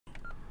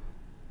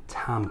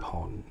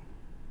tampon.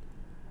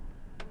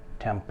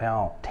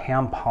 Tampon.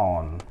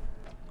 Tampon.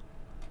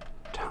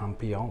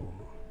 Tampion.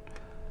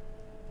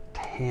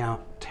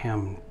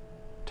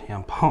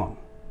 Tampon.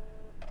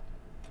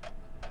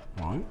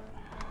 Right.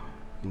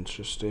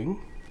 Interesting.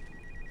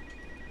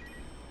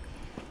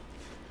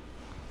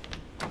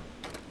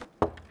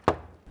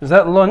 Is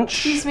that lunch?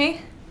 Excuse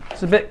me?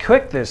 It's a bit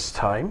quick this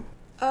time.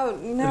 Oh,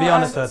 no. To be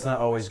honest, that's not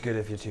always good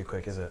if you're too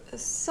quick, is it?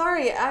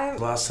 Sorry,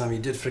 Last time you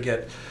did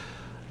forget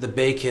the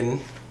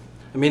bacon.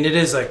 I mean, it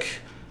is like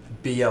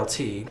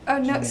BLT. Oh,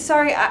 no,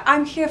 sorry.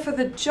 I'm here for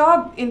the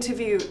job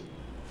interview.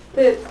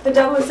 The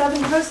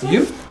 007 posting?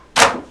 You?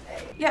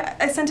 Yeah,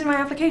 I sent in my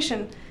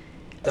application.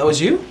 That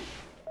was you?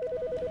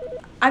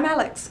 I'm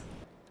Alex.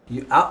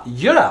 You're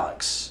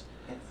Alex?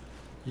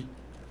 Yes.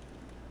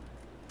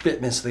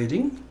 Bit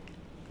misleading.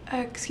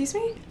 Excuse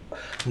me?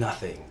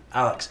 Nothing.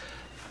 Alex,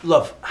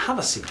 love, have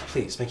a seat,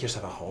 please. Make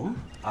yourself at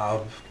home.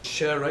 I'll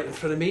share right in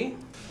front of me,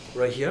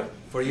 right here,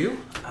 for you.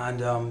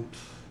 And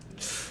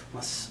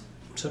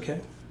it's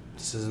okay.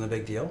 This isn't a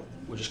big deal.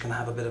 We're just gonna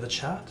have a bit of a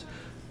chat,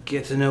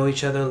 get to know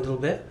each other a little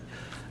bit,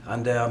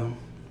 and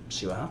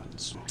see what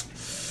happens.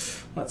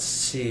 Let's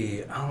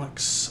see,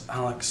 Alex.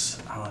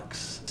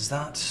 Is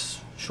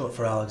that short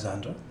for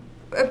Alexander?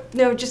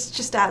 No,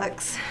 just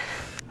Alex.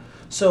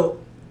 So,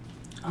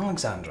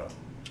 Alexandra,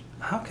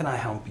 how can I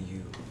help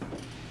you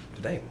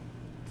today?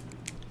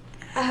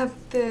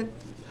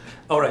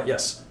 Oh, right,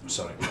 yes,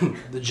 sorry.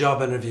 The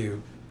job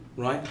interview,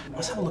 right?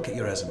 Let's have a look at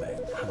your resume.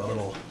 Have a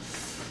little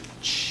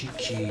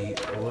cheeky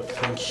look,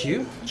 thank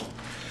you.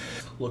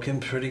 Looking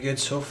pretty good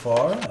so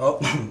far. Oh,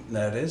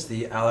 there it is,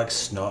 the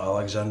Alex, not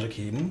Alexander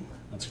Keaton.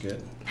 That's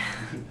good.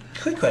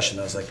 Quick question,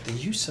 I was like, the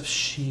use of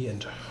she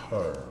and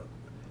her.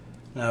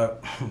 Now,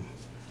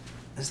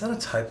 is that a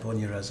typo in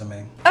your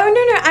resume? Oh,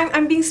 no,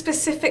 I'm being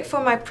specific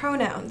for my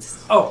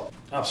pronouns. Oh,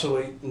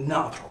 absolutely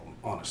not a problem,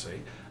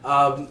 honestly.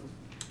 I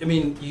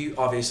mean, you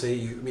obviously,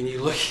 you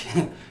look,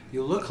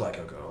 you look like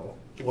a girl,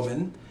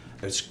 woman.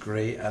 It's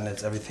great, and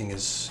everything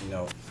is, you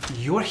know.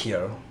 You're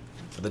here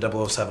for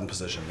the 007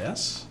 position,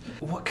 yes?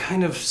 What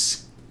kind of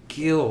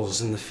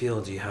skills in the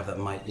field do you have that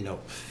might, you know,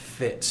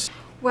 fit?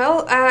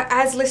 Well,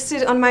 as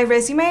listed on my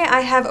resume,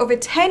 I have over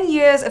 10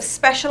 years of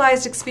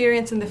specialized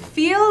experience in the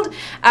field.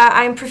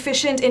 I'm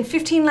proficient in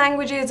 15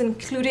 languages,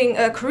 including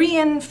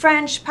Korean,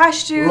 French,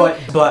 Pashto. Right,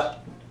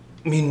 but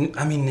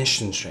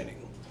ammunition training.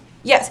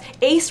 Yes,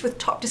 aced with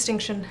top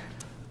distinction.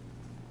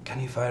 Can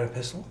you fire a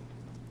pistol?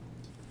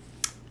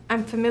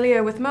 I'm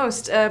familiar with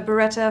most.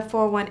 Beretta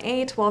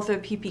 418, Walther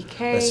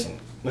PPK. Listen,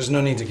 there's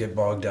no need to get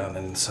bogged down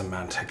in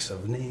semantics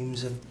of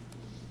names of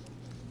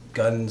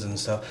guns and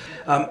stuff.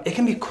 It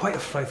can be quite a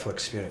frightful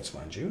experience,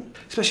 mind you,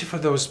 especially for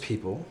those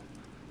people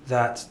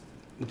that,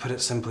 to put it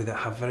simply, that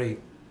have very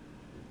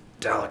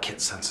delicate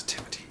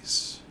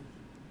sensitivities.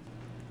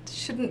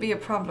 Shouldn't be a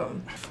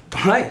problem.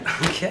 Right,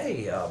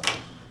 okay.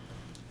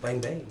 Bang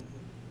bang,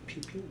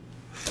 pew pew.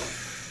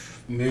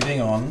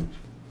 Moving on.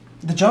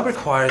 The job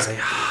requires a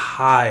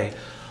high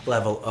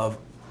level of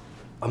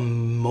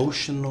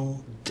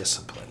emotional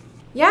discipline.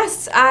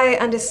 Yes, I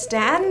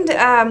understand.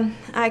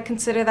 I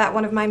consider that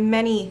one of my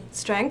many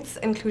strengths,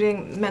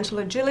 including mental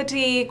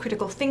agility,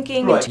 critical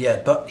thinking. Right,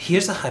 yeah, but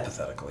here's a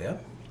hypothetical, yeah?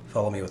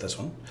 Follow me with this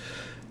one.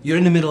 You're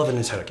in the middle of an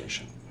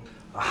interrogation.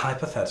 A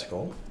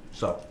hypothetical,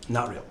 so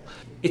not real.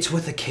 It's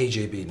with the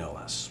KGB, no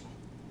less.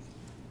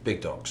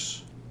 Big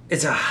dogs.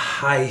 It's a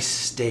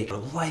high-stake,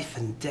 life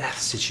and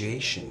death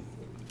situation.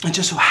 It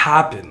just so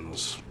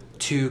happens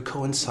to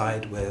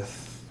coincide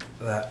with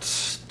that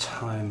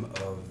time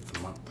of the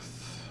month.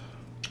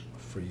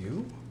 For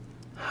you,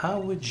 how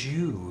would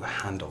you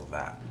handle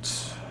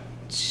that?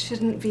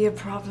 Shouldn't be a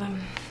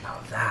problem. Now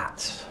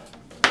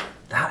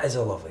that is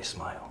a lovely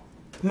smile.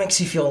 It makes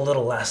you feel a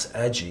little less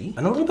edgy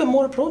and a little bit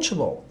more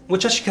approachable.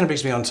 Which actually kind of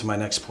brings me on to my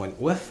next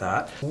point with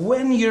that.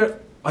 When you're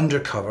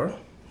undercover,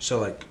 so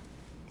like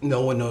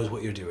no one knows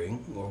what you're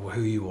doing or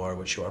who you are,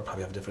 which you are,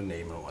 probably have a different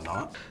name or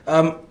whatnot,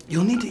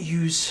 you'll need to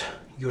use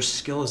your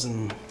skills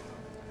and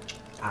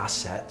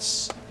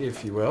assets,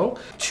 if you will,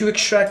 to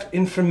extract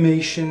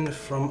information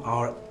from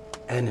our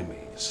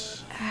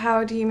enemies.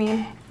 How do you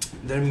mean?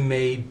 There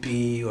may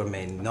be or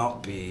may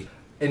not be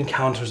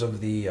encounters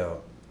of the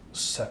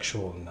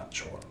sexual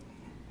nature.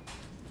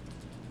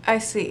 I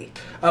see.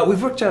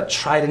 We've worked out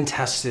tried and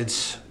tested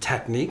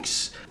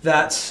techniques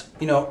that,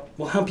 you know,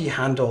 will help you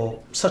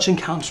handle such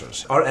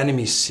encounters. Our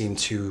enemies seem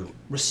to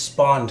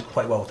respond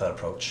quite well with that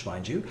approach,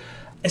 mind you.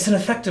 It's an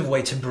effective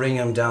way to bring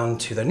them down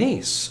to their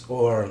knees,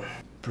 or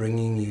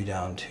bringing you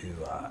down to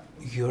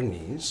your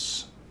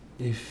knees,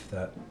 if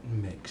that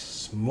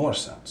makes more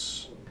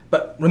sense.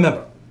 But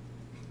remember,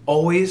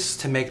 always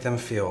to make them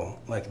feel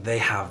like they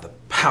have the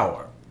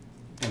power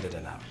in the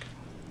dynamic.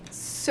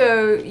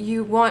 So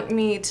you want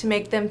me to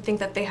make them think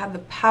that they have the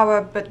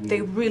power, but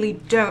they really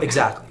don't?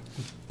 Exactly.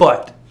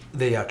 But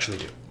they actually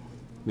do.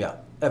 Yeah,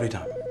 every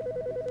time.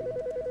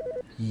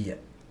 Yeah.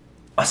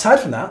 Aside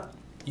from that,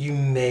 you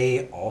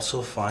may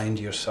also find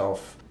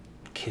yourself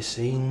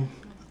kissing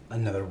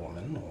another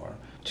woman, or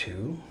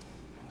two,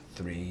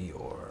 3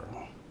 or...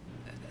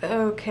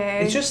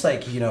 Okay. It's just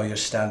like, you know, your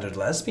standard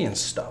lesbian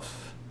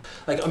stuff.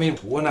 Like, I mean,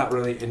 we're not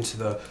really into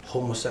the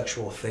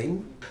homosexual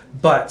thing,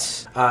 but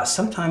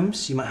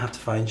sometimes you might have to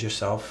find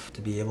yourself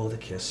to be able to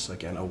kiss,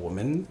 again, a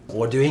woman,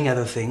 or doing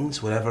other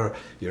things, whatever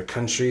your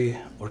country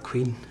or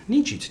queen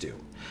needs you to do.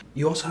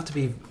 You also have to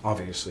be,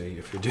 obviously,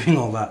 if you're doing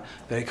all that,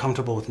 very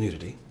comfortable with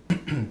nudity.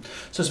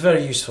 So it's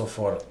very useful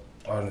for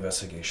our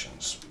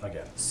investigations,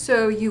 again.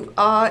 So you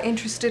are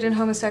interested in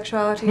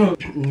homosexuality?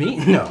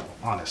 Me? No,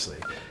 honestly.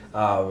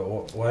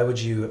 Why would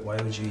you, are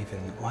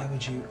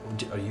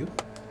you?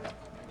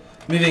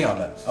 Moving on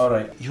then. All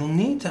right. You'll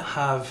need to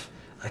have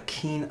a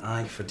keen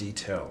eye for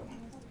detail,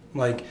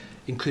 like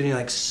including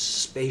like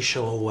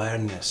spatial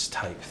awareness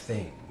type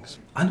things.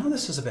 I know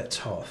this is a bit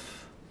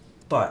tough,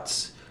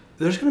 but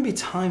there's going to be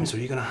times where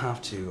you're going to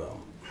have to,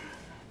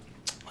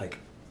 like,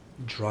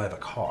 drive a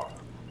car.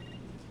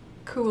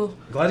 Cool.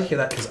 Glad to hear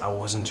that because I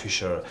wasn't too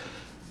sure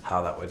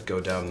how that would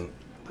go down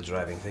the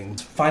driving thing.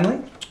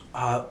 Finally,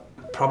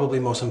 probably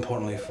most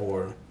importantly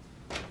for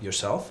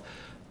yourself,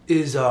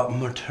 is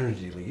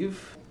maternity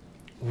leave.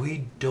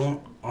 We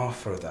don't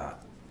offer that,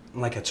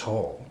 like, at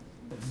all.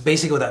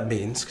 Basically what that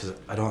means, because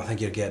I don't think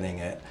you're getting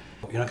it,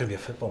 you're not going to be a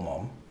football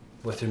mom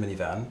with your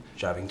minivan,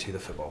 driving to the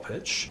football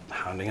pitch,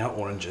 handing out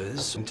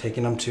oranges, and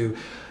taking them to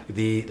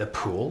the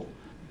pool.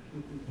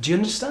 Do you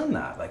understand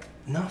that? Like,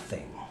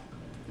 nothing.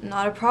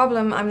 Not a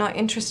problem. I'm not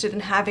interested in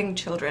having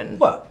children.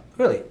 What?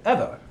 Really?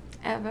 Ever?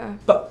 Ever.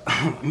 But,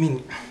 I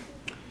mean,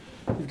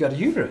 you've got a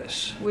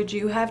uterus. Would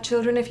you have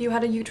children if you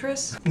had a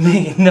uterus?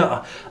 Me?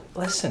 No.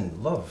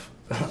 Listen, love.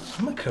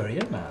 I'm a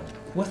career man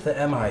with the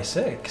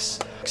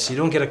MI6. So you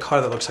don't get a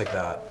car that looks like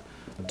that,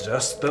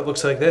 just that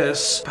looks like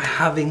this, by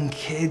having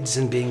kids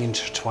and being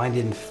intertwined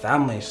in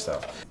family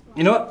stuff.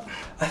 You know what?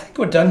 I think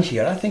we're done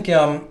here. I think,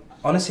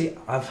 honestly,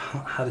 I've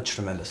had a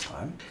tremendous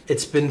time.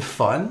 It's been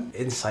fun,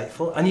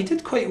 insightful, and you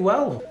did quite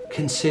well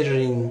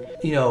considering,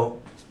 you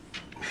know,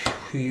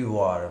 who you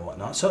are and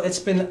whatnot. So it's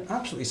been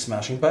absolutely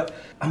smashing, but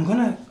I'm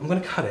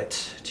gonna cut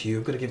it to you.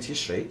 I'm gonna give it to you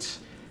straight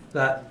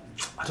that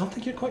I don't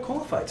think you're quite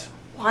qualified.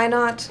 Why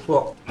not?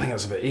 Well, I think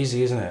that's a bit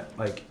easy, isn't it?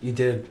 Like, you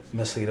did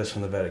mislead us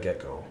from the very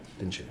get-go,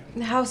 didn't you?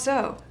 How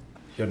so?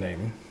 Your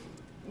name?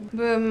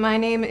 My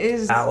name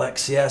is...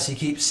 Alex, yes, you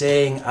keep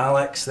saying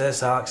Alex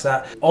this, Alex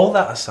that. All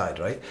that aside,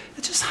 right?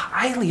 It's just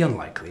highly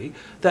unlikely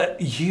that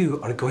you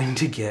are going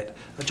to get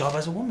a job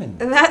as a woman.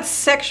 That's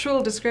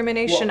sexual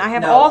discrimination. Well, I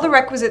have no. all the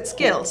requisite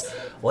skills.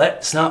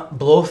 Let's not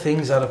blow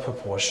things out of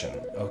proportion,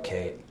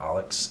 okay,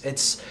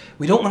 Alex?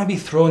 We don't want to be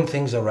throwing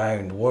things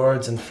around,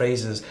 words and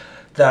phrases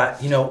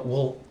that, you know,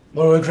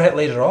 we'll regret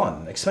later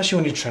on, especially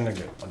when you're trying to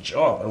get a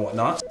job and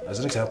whatnot. As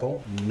an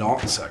example, not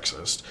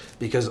sexist,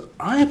 because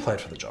I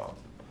applied for the job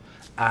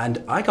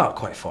and I got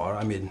quite far.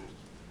 I mean,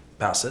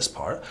 past this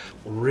part,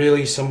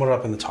 really somewhere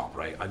up in the top,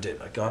 right? I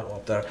got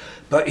up there.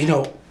 But, you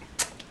know,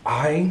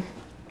 a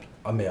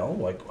male,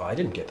 like, I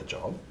didn't get the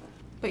job.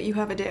 But you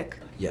have a dick.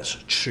 Yes,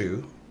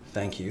 true.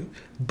 Thank you.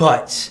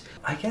 But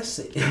I guess,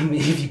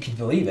 if you could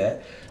believe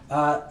it,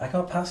 I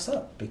got passed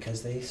up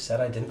because they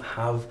said I didn't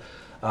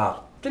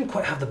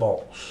quite have the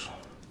balls.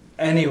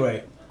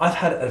 Anyway, I've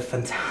had a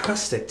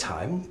fantastic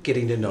time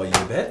getting to know you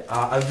a bit.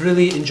 I've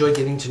really enjoyed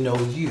getting to know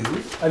you.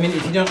 I mean,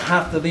 if you don't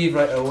have to leave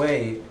right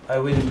away, I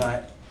wouldn't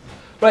mind.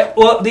 Right,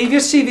 well, leave your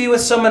CV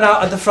with someone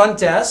out at the front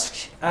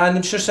desk, and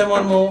I'm sure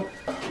someone will,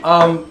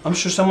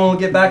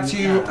 get back to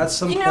you at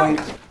some point.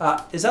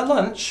 Is that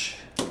lunch?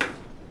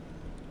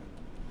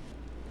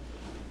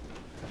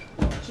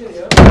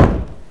 Cheerio.